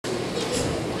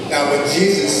Now, when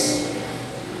Jesus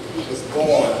was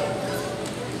born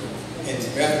in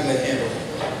Bethlehem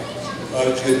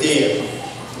of Judea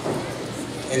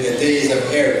in the days of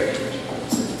Herod,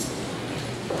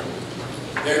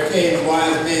 there came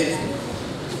wise men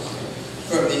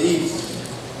from the east,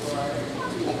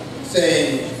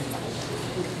 saying,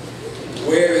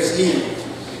 "Where is he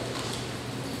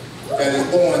that is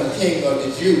born King of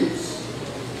the Jews?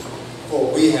 For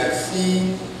we have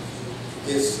seen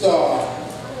his star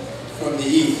from the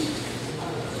east,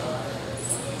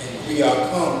 and we are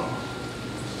come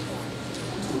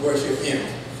to worship him."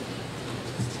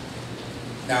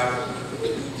 Now,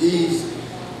 these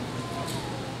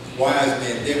wise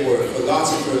men, they were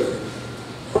philosophers,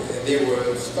 and they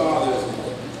were scholars.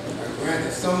 And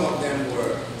granted, some of them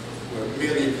were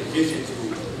merely magicians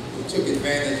who took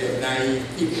advantage of naive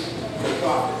people for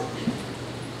profit.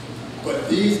 But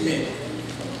these men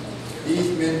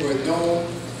were known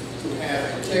to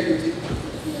have integrity,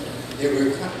 they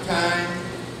were kind,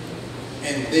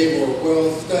 and they were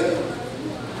well studied.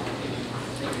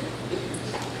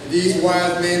 These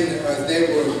wise men, as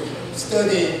they were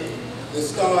studying the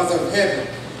stars of heaven,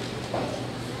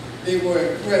 they were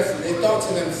impressed, and they thought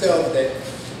to themselves that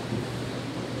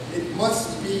it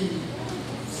must be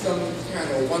some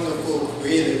kind of wonderful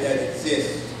creator that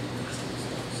exists.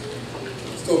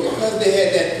 So because they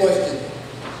had that question,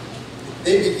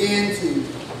 they began to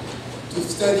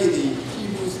study the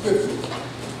Hebrew scriptures.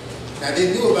 Now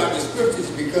they knew about the scriptures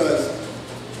because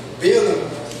Balaam,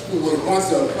 who was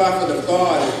once a prophet of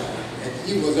God, and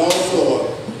he was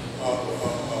also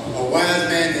a wise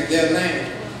man in their land,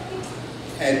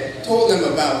 had told them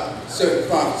about certain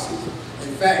prophecies.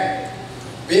 In fact,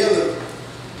 Balaam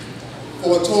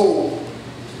foretold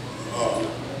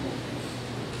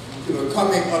the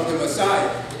coming of the Messiah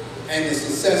and the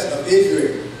success of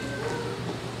Israel.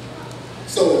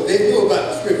 So they knew about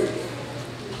the scriptures.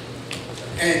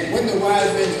 And when the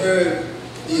wise men heard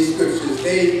these scriptures,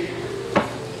 they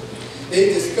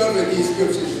discovered these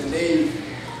scriptures, and they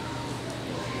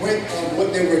went on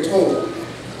what they were told.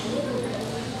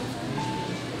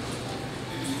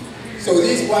 So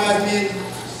these wise men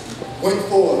went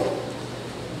forth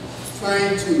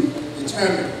trying to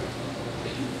determine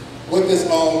what this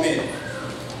all meant.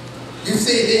 You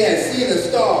see, they had seen a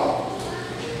star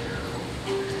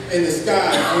in the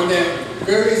sky on that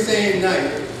very same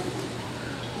night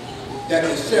that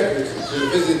the shepherds were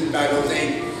visited by those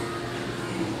angels.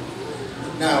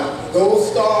 Now,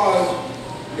 those stars,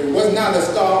 it was not a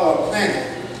star or a planet,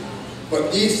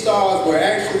 but these stars were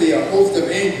actually a host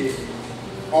of angels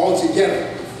all together.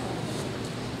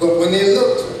 But when they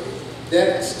looked,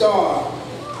 that star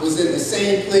was in the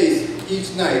same place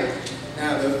each night.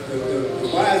 Now, the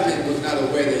wise men was not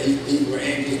aware that these were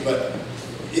angels, but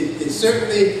it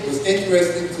certainly was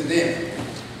interesting to them.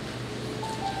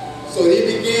 So they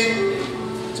began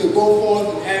to go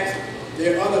forth and ask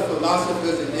their other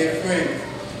philosophers and their friends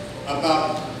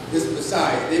about this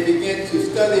Messiah. They began to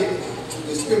study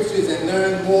the scriptures and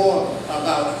learn more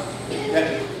about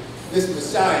that this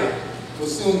Messiah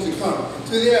was soon to come. And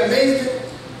to their amazement,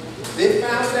 they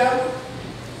found out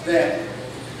that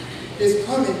his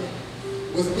coming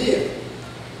was near.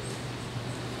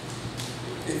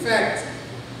 In fact,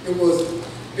 it was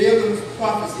Balaam's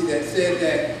prophecy that said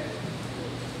that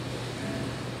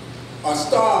a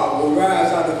star will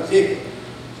rise out of Jacob,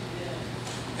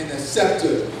 and a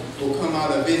scepter will come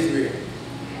out of Israel.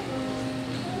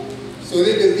 So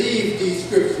they believed these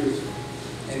scriptures,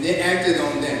 and they acted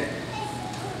on them.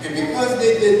 And because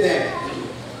they did that,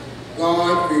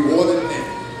 God rewarded them.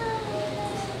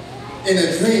 In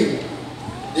a dream,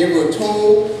 they were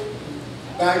told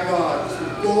by God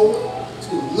to go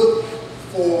to look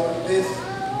for this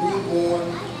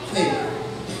newborn king.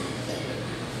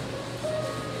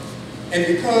 And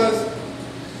because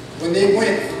when they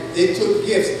went, they took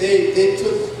gifts. They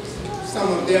took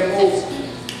some of their most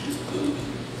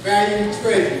valued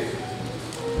treasures,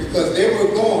 because they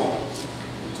were going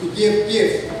to give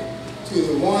gifts to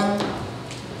the one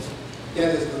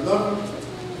that is the lover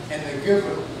and the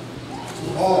giver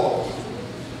to all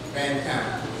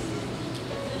mankind.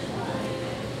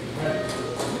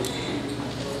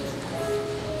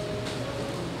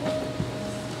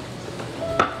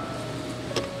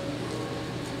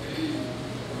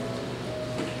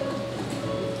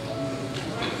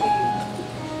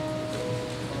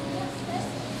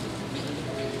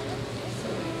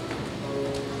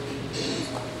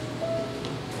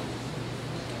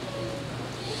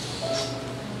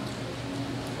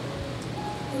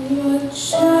 What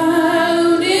shall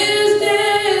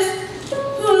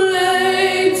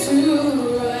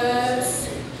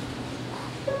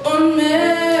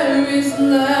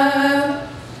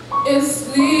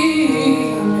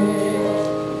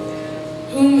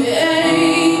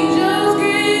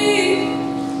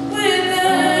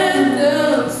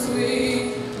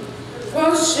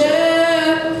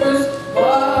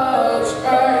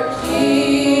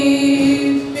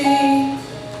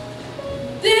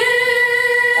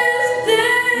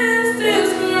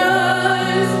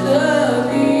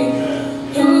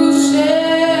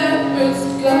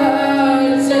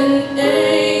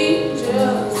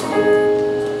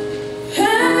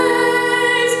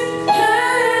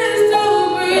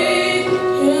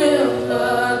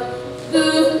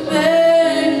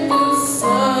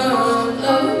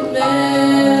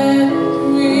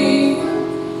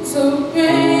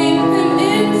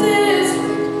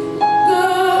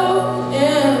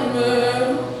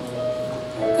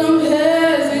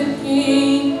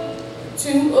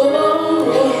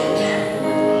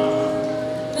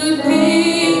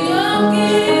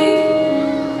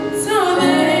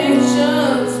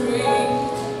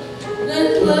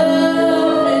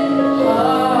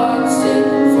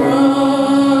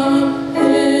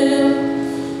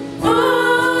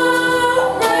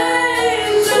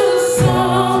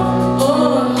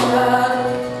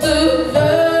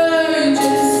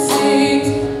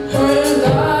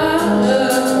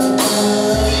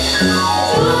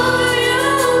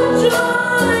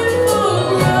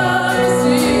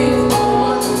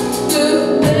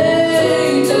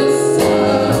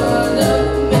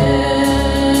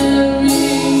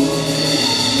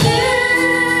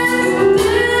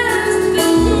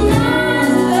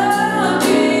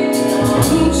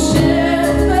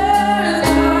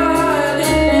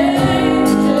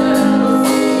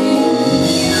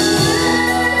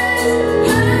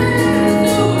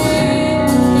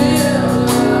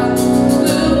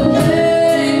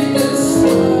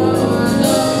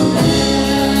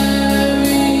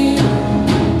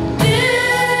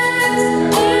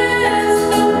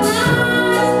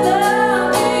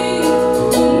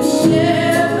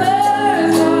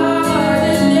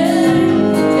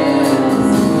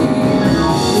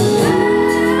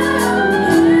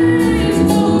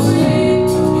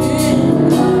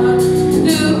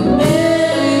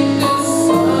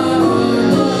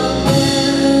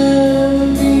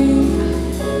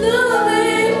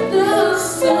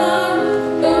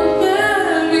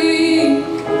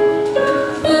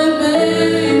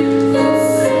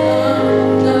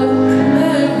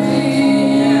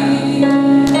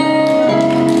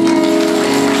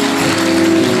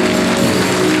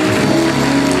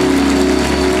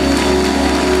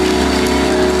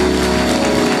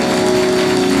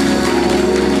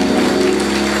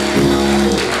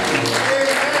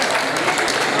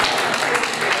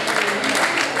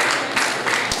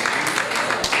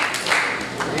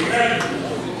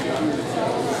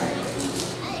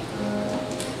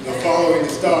following the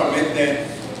star meant that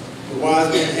the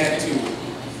wise men had to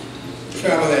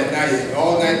travel at night. And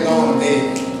all night long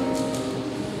they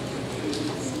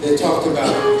talked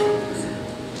about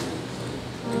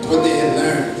what they had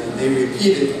learned, and they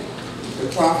repeated the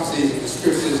prophecies and the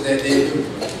scriptures that they knew.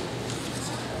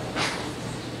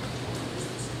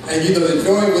 And you know, the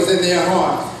joy was in their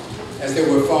heart as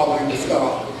they were following the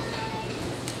star.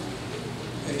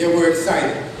 And they were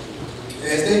excited. And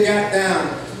as they got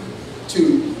down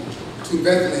to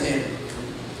Bethlehem,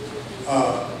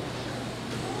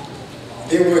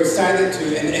 they were excited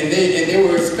to, and they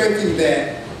were expecting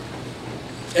that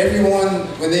everyone,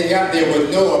 when they got there,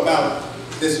 would know about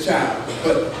this child.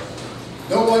 But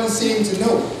no one seemed to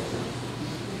know.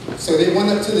 So they went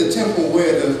up to the temple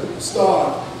where the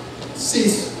star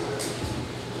ceased.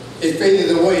 It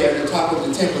faded away at the top of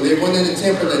the temple. They went in the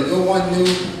temple and no one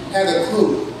had a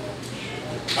clue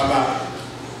about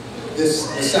this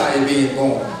Messiah being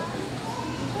born.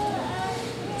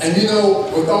 And you know,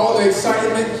 with all the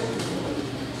excitement,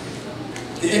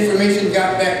 the information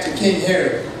got back to King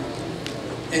Herod.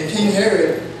 And King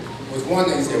Herod was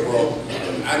wondering, he said, well,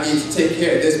 I need to take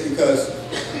care of this because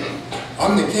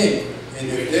I'm the king. And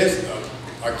if there's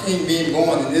a king being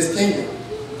born in this kingdom,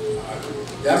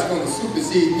 that's going to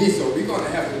supersede me, so we're going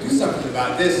to have to do something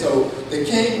about this. So the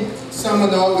king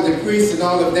summoned all of the priests and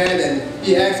all of that, and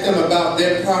he asked them about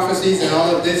their prophecies and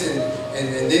all of this, and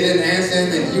they didn't answer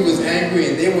him, and he was angry,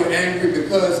 and they were angry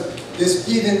because this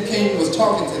heathen king was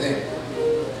talking to them.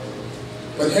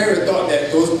 But Herod thought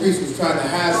that those priests were trying to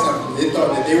hide something. They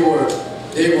thought that they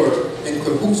were in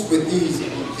cahoots with these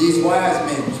wise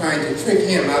men, trying to trick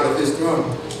him out of his throne.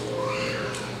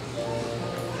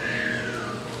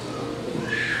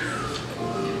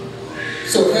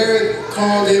 So Herod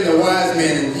called in the wise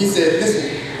men and he said,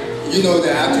 listen, you know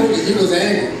that I told you he was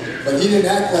angry, but he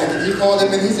didn't act like it. He called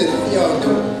them and he said, what y'all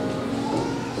doing?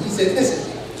 He said,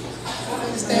 listen, I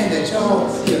understand that y'all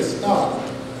see a star.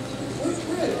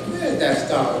 Where is that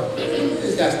star? Where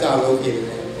is that star located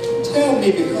at? Tell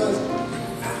me, because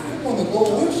I want to go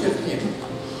worship him.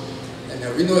 And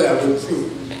now we know that was true.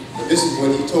 But this is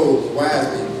what he told the wise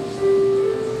men.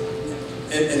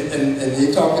 And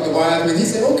he talked to the wise men. He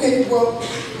said, okay, well,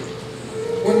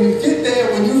 when you get there,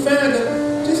 when you find him,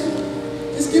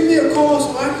 just give me a call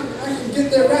so I can get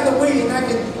there right away and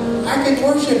I can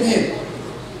worship him.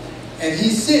 And he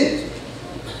sent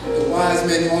the wise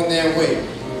men on their way.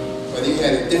 But he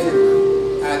had a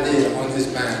different idea on his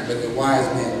mind. But the wise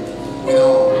men went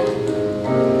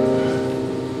on.